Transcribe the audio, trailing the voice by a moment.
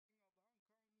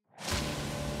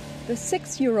The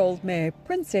 6-year-old mare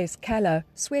Princess Calla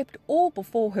swept all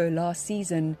before her last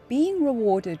season, being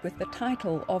rewarded with the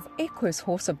title of Equus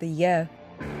Horse of the Year.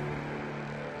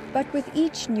 But with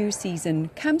each new season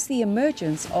comes the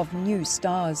emergence of new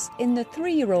stars in the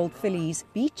 3-year-old fillies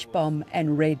Beach Bomb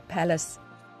and Red Palace.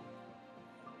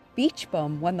 Beach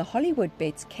Bomb won the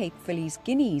Hollywoodbets Cape Fillies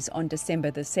Guineas on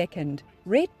December the 2nd.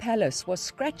 Red Palace was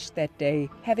scratched that day,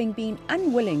 having been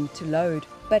unwilling to load.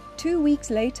 But 2 weeks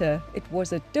later, it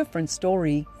was a different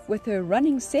story, with her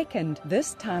running second,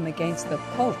 this time against the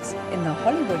Colts in the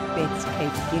Hollywoodbets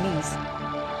Cape Guineas.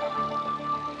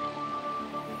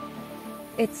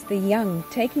 It's the young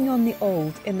taking on the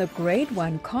old in the Grade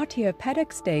 1 Cartier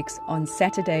Paddock Stakes on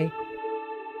Saturday.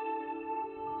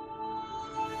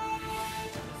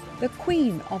 The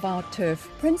queen of our turf,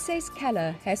 Princess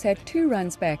Calla, has had 2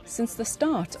 runs back since the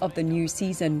start of the new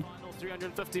season.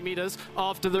 350 metres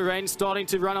after the rain, starting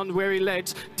to run on weary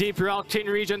legs. Deeper out, King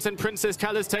Regents and Princess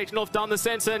Calla's taken off down the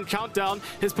centre, and Countdown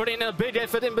is putting in a big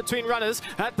effort in between runners.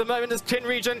 At the moment is King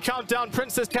Regent, Countdown,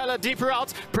 Princess Calla deeper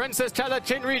out. Princess Calla,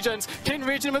 King Regent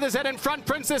with his head in front.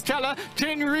 Princess Calla,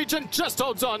 King Regent just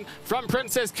holds on from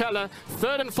Princess Calla.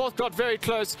 Third and fourth got very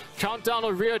close. Countdown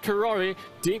or Rio Karori.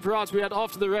 Deeper out we had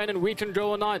after the rain, and we can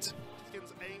go all night.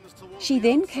 She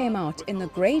then came out in the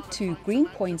Grade 2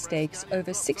 Greenpoint Stakes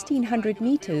over 1,600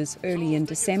 metres early in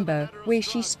December, where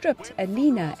she stripped a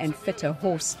leaner and fitter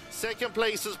horse. Second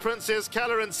place is Princess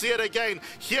Calla and See It Again.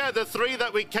 Here the 3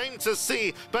 that we came to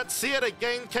see, but See It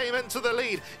Again came into the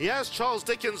lead. He has Charles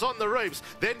Dickens on the ropes.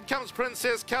 Then comes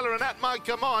Princess Calla and At My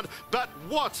Command. But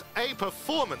what a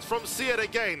performance from See It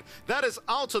Again. That is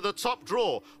out of the top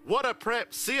draw. What a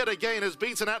prep. See It Again has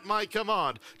beaten At My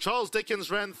Command. Charles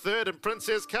Dickens ran third and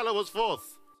Princess Calla was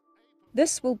fourth.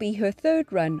 This will be her 3rd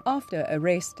run after a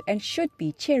rest and should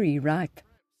be cherry ripe.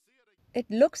 It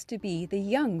looks to be the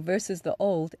young versus the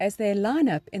old as they line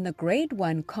up in the Grade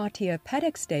 1 Cartier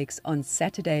Paddock Stakes on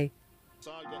Saturday.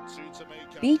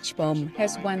 Beach Bomb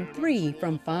has won 3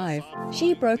 from 5.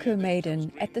 She broke her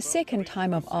maiden at the 2nd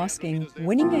time of asking,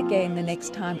 winning again the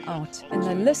next time out in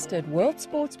the listed World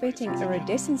Sports Betting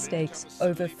Iridescent Stakes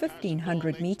over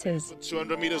 1,500 metres.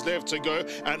 200 metres left to go,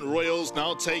 and Royals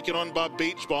now taken on by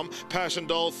Beach Bomb. Passion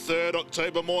Doll third.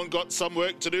 October Morn got some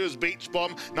work to do as Beach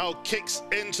Bomb now kicks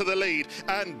into the lead,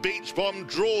 and Beach Bomb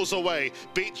draws away.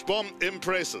 Beach Bomb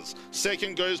impresses.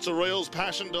 Second goes to Royals.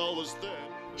 Passion Doll was third.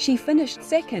 She finished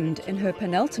 2nd in her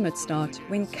penultimate start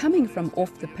when coming from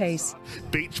off the pace.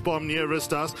 Beach Bomb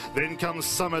nearest us, then comes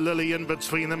Summer Lily in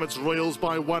between them. It's Royals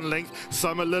by 1 length.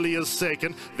 Summer Lily is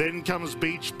second, then comes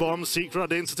Beach Bomb. Secret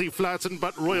Identity flattened,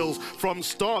 but Royals from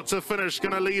start to finish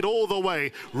going to lead all the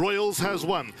way. Royals has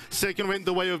won. Second went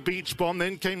the way of Beach Bomb,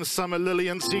 then came Summer Lily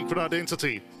and Secret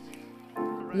Identity.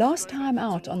 Last time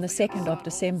out on the 2nd of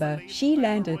December, she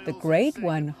landed the Grade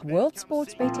 1 World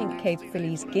Sports Betting Cape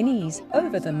Fillies Guineas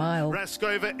over the mile.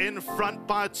 Raskover in front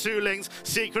by 2 lengths,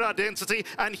 Secret Identity,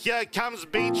 and here comes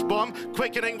Beach Bomb,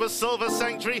 quickening with Silver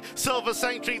Sanctuary. Silver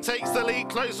Sanctuary takes the lead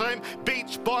close home.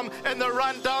 Beach Bomb in the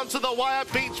run down to the wire.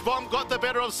 Beach Bomb got the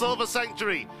better of Silver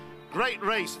Sanctuary. Great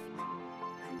race.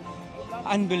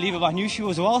 Unbelievable. I knew she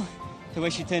was well, the way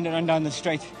she turned it on down the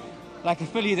straight. Like a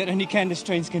filly that only Candice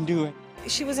trains can do it.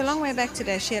 She was a long way back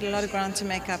today. She had a lot of ground to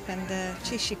make up, and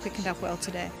she quickened up well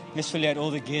today. This filly had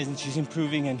all the gears and she's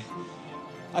improving, and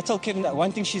I told Kevin that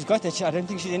one thing she's got that I don't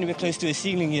think she's anywhere close to a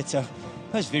ceiling yet, so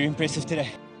that was very impressive today.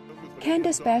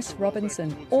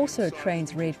 Candicebass-Robinson also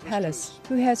trains Red Palace,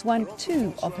 who has won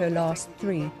 2 of her last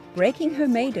 3, breaking her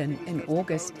maiden in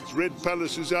August. It's Red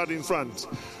Palace who's out in front.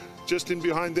 Just in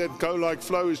behind that, Go Like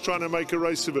Flow is trying to make a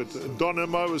race of it. Donna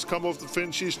Mo has come off the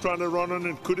fence. She's trying to run on,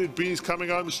 and Could It Be is coming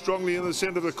home strongly in the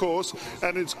centre of the course.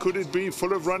 And it's Could It Be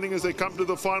full of running as they come to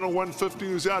the final 150,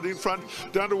 who's out in front.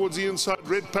 Down towards the inside,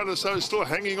 Red Palace is still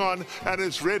hanging on, and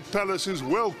it's Red Palace who's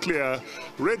well clear.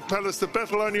 Red Palace, the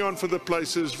battle only on for the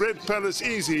places. Red Palace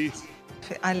easy.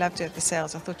 I loved her at the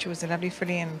sales. I thought she was a lovely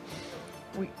filly, and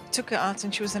we took her out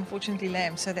and she was unfortunately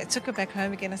lame, so they took her back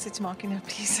home again. I said to Mark,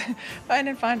 please phone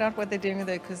and find out what they're doing with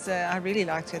her, because I really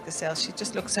liked her at the sales. She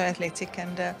just looked so athletic,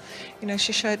 and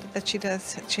she showed that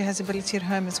she has ability at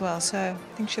home as well, so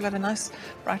I think she'll have a nice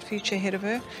bright future ahead of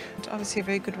her. And obviously a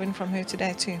very good win from her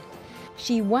today too.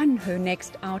 She won her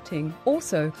next outing,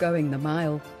 also going the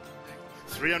mile.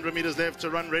 300 metres left to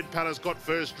run. Red Palace got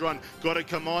first run, got a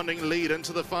commanding lead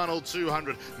into the final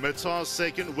 200. Matar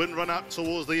second, wind run up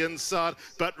towards the inside,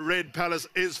 but Red Palace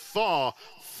is far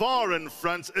far in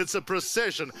front. It's a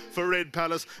procession for Red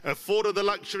Palace. Afforded the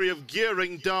luxury of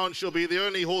gearing down, she'll be the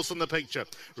only horse in the picture.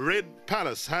 Red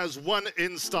Palace has won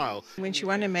in style. When she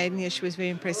won her maiden year, she was very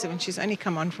impressive, and she's only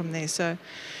come on from there. So,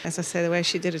 as I say, the way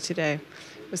she did it today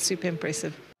was super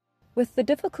impressive. With the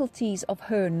difficulties of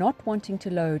her not wanting to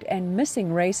load and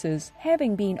missing races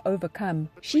having been overcome,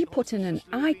 she put in an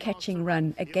eye-catching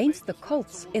run against the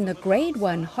Colts in the Grade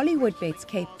 1 Hollywoodbets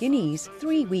Cape Guineas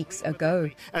 3 weeks ago.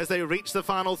 As they reach the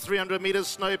final 300 metres,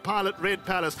 Snow Pilot, Red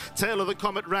Palace. Tail of the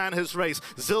Comet ran his race.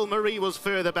 Zil Marie was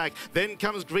further back. Then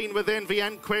comes Green with Envy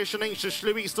and Questioning.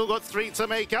 Shishlui still got 3 to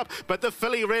make up, but the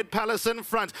filly Red Palace in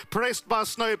front, pressed by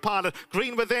Snow Pilot.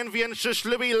 Green with Envy and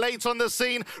Shishlui late on the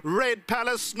scene. Red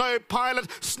Palace, Snow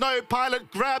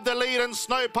Pilot grabbed the lead, and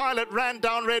Snow Pilot ran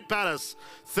down Red Palace.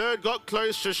 Third got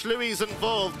close. Shishlui's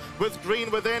involved with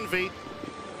Green with Envy.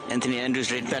 Anthony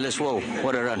Andrews, Red Palace, whoa,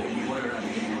 what a run.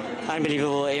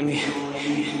 Unbelievable, Amy.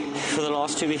 For the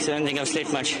last 2 weeks, I don't think I've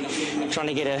slept much. Trying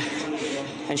to get her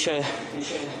and show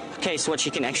Case what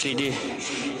she can actually do.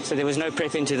 So there was no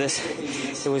prep into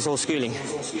this. It was all schooling.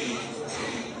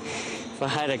 If I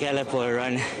had a gallop or a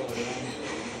run,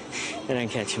 they don't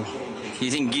catch me. You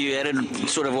think you had it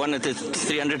sort of won at the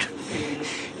 300?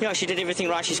 Yeah, she did everything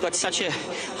right. She's got such a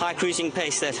high cruising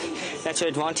pace that's her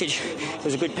advantage. It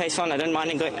was a good pace on. I don't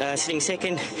mind sitting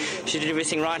second. She did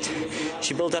everything right.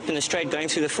 She built up in the straight, going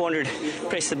through the 400,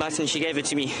 pressed the button, she gave it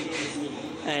to me.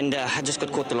 And I just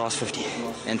got caught the last 50.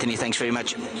 Anthony, thanks very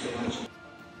much.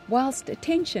 Whilst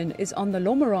attention is on the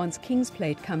Lomorans King's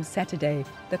Plate come Saturday,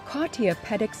 the Cartier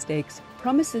Paddock Stakes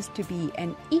promises to be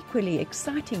an equally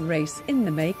exciting race in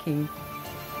the making.